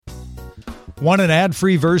Want an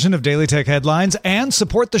ad-free version of Daily Tech Headlines and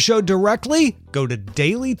support the show directly? Go to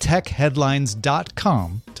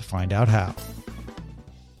dailytechheadlines.com to find out how.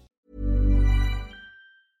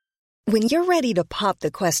 When you're ready to pop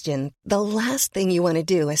the question, the last thing you want to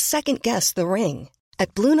do is second-guess the ring.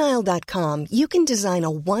 At BlueNile.com, you can design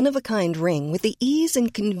a one-of-a-kind ring with the ease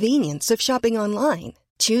and convenience of shopping online.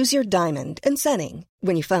 Choose your diamond and setting.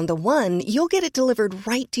 When you find the one, you'll get it delivered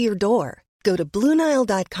right to your door. Go to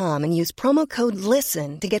BlueNile.com and use promo code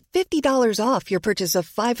LISTEN to get $50 off your purchase of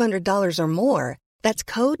 $500 or more. That's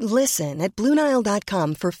code LISTEN at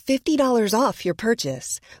BlueNile.com for $50 off your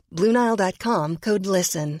purchase. BlueNile.com, code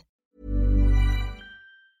LISTEN.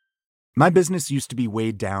 My business used to be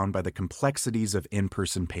weighed down by the complexities of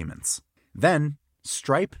in-person payments. Then,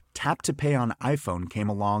 Stripe Tap to Pay on iPhone came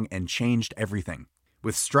along and changed everything.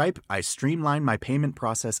 With Stripe, I streamlined my payment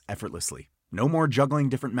process effortlessly. No more juggling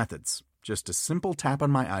different methods. Just a simple tap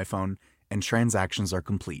on my iPhone and transactions are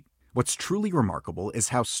complete. What's truly remarkable is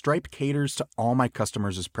how Stripe caters to all my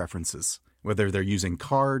customers' preferences. Whether they're using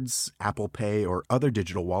cards, Apple Pay, or other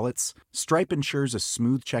digital wallets, Stripe ensures a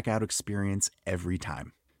smooth checkout experience every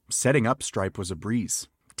time. Setting up Stripe was a breeze,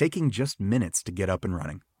 taking just minutes to get up and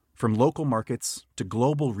running. From local markets to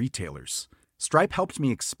global retailers, Stripe helped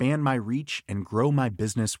me expand my reach and grow my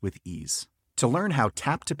business with ease. To learn how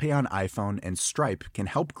Tap to Pay on iPhone and Stripe can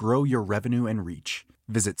help grow your revenue and reach,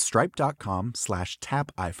 visit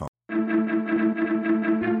stripe.com/tapiphone.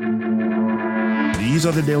 These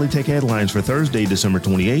are the Daily Tech Headlines for Thursday, December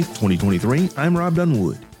 28th, 2023. I'm Rob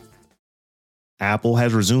Dunwood. Apple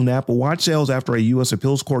has resumed Apple Watch sales after a U.S.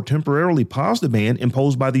 appeals court temporarily paused the ban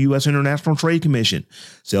imposed by the U.S. International Trade Commission.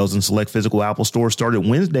 Sales in select physical Apple stores started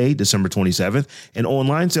Wednesday, December 27th, and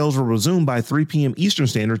online sales will resume by 3 p.m. Eastern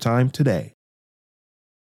Standard Time today.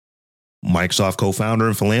 Microsoft co-founder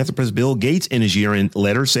and philanthropist Bill Gates in his year-end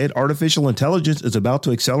letter said artificial intelligence is about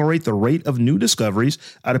to accelerate the rate of new discoveries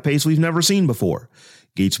at a pace we've never seen before.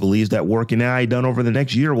 Gates believes that work in AI done over the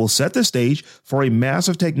next year will set the stage for a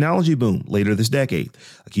massive technology boom later this decade.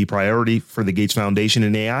 A key priority for the Gates Foundation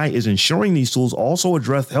in AI is ensuring these tools also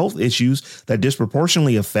address health issues that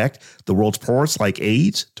disproportionately affect the world's poorest, like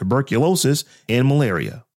AIDS, tuberculosis, and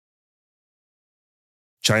malaria.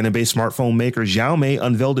 China-based smartphone maker Xiaomi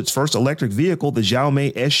unveiled its first electric vehicle, the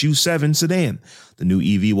Xiaomi SU7 sedan. The new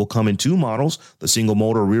EV will come in two models, the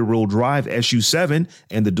single-motor rear-wheel drive SU7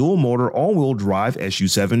 and the dual-motor all-wheel drive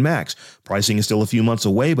SU7 Max. Pricing is still a few months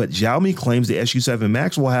away, but Xiaomi claims the SU7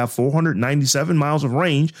 Max will have 497 miles of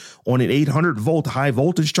range on an 800-volt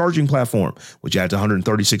high-voltage charging platform, which adds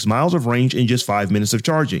 136 miles of range in just 5 minutes of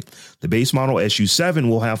charging. The base model SU7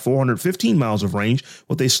 will have 415 miles of range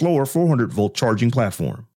with a slower 400-volt charging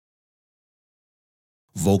platform.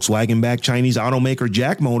 Volkswagen-backed Chinese automaker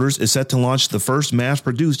Jack Motors is set to launch the first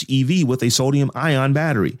mass-produced EV with a sodium-ion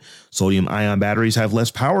battery. Sodium-ion batteries have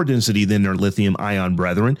less power density than their lithium-ion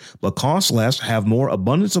brethren, but cost less, have more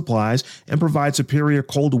abundant supplies, and provide superior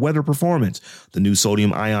cold weather performance. The new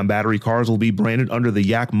sodium-ion battery cars will be branded under the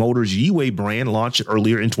Jack Motors Yiwei brand launched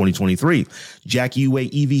earlier in 2023. Jack Yiwei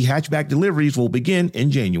EV hatchback deliveries will begin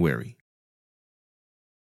in January.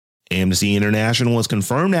 Amnesty International has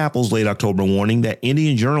confirmed Apple's late October warning that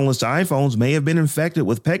Indian journalists' iPhones may have been infected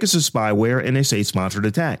with Pegasus spyware in a state-sponsored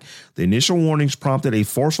attack. The initial warnings prompted a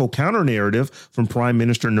forceful counter-narrative from Prime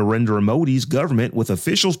Minister Narendra Modi's government, with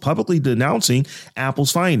officials publicly denouncing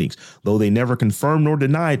Apple's findings, though they never confirmed nor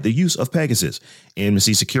denied the use of Pegasus.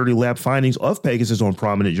 Amnesty Security Lab findings of Pegasus on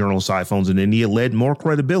prominent journalists' iPhones in India led more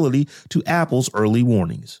credibility to Apple's early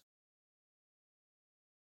warnings.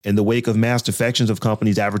 In the wake of mass defections of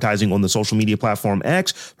companies advertising on the social media platform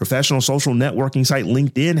X, professional social networking site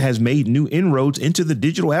LinkedIn has made new inroads into the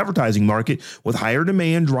digital advertising market, with higher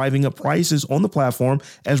demand driving up prices on the platform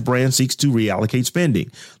as brands seek to reallocate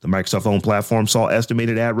spending. The Microsoft-owned platform saw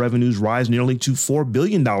estimated ad revenues rise nearly to $4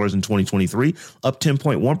 billion in 2023, up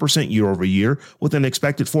 10.1% year over year, with an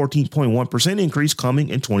expected 14.1% increase coming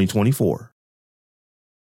in 2024.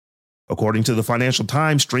 According to the Financial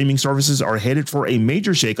Times, streaming services are headed for a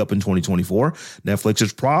major shakeup in 2024. Netflix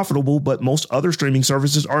is profitable, but most other streaming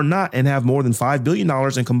services are not, and have more than $5 billion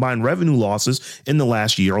in combined revenue losses in the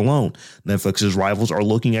last year alone. Netflix's rivals are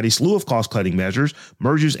looking at a slew of cost-cutting measures,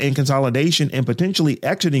 mergers and consolidation, and potentially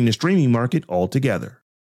exiting the streaming market altogether.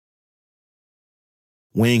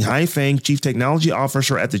 Wang Haifeng, chief technology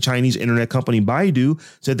officer at the Chinese internet company Baidu,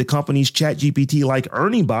 said the company's ChatGPT-like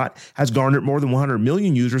Ernie bot has garnered more than 100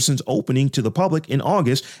 million users since opening to the public in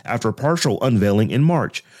August after a partial unveiling in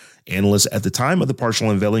March. Analysts at the time of the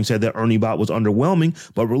partial unveiling said that Ernie Bot was underwhelming,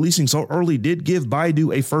 but releasing so early did give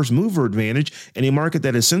Baidu a first mover advantage in a market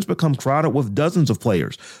that has since become crowded with dozens of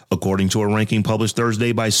players. According to a ranking published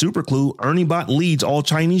Thursday by Superclue, Ernie Bot leads all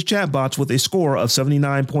Chinese chatbots with a score of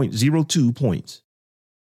 79.02 points.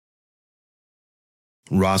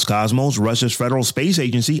 Roscosmos, Russia's federal space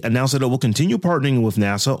agency, announced that it will continue partnering with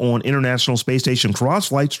NASA on International Space Station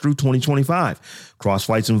crossflights through 2025.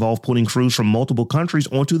 Crossflights involve putting crews from multiple countries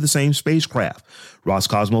onto the same spacecraft.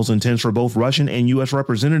 Roscosmos intends for both Russian and U.S.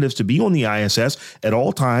 representatives to be on the ISS at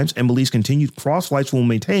all times and believes continued crossflights will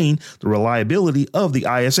maintain the reliability of the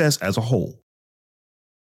ISS as a whole.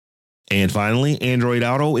 And finally, Android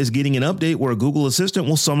Auto is getting an update where Google Assistant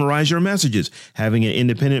will summarize your messages. Having an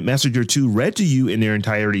independent message or two read to you in their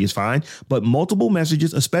entirety is fine, but multiple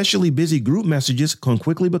messages, especially busy group messages, can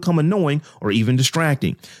quickly become annoying or even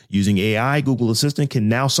distracting. Using AI, Google Assistant can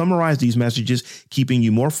now summarize these messages, keeping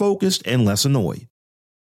you more focused and less annoyed.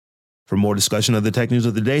 For more discussion of the tech news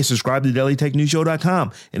of the day, subscribe to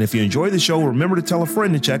dailytechnewsshow.com. And if you enjoy the show, remember to tell a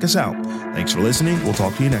friend to check us out. Thanks for listening. We'll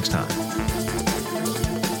talk to you next time.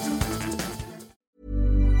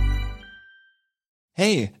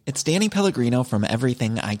 Hey, it's Danny Pellegrino from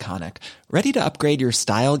Everything Iconic. Ready to upgrade your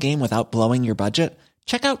style game without blowing your budget?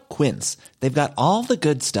 Check out Quince. They've got all the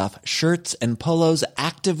good stuff, shirts and polos,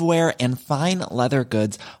 activewear, and fine leather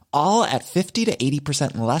goods, all at 50 to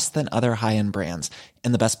 80% less than other high-end brands.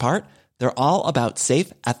 And the best part? They're all about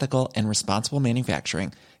safe, ethical, and responsible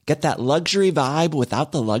manufacturing. Get that luxury vibe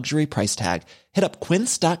without the luxury price tag. Hit up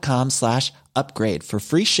quince.com/upgrade for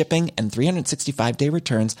free shipping and 365-day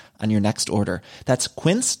returns on your next order. That's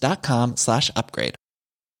quince.com/upgrade.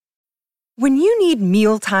 When you need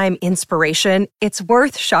mealtime inspiration, it's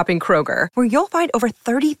worth shopping Kroger, where you'll find over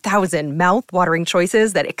 30,000 mouth-watering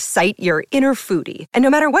choices that excite your inner foodie. And no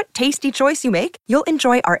matter what tasty choice you make, you'll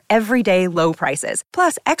enjoy our everyday low prices,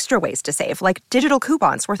 plus extra ways to save, like digital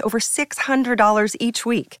coupons worth over $600 each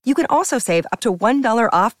week. You can also save up to $1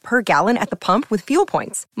 off per gallon at the pump with fuel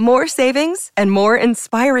points. More savings and more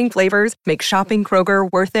inspiring flavors make shopping Kroger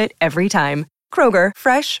worth it every time. Kroger,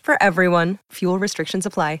 fresh for everyone. Fuel restrictions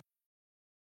apply.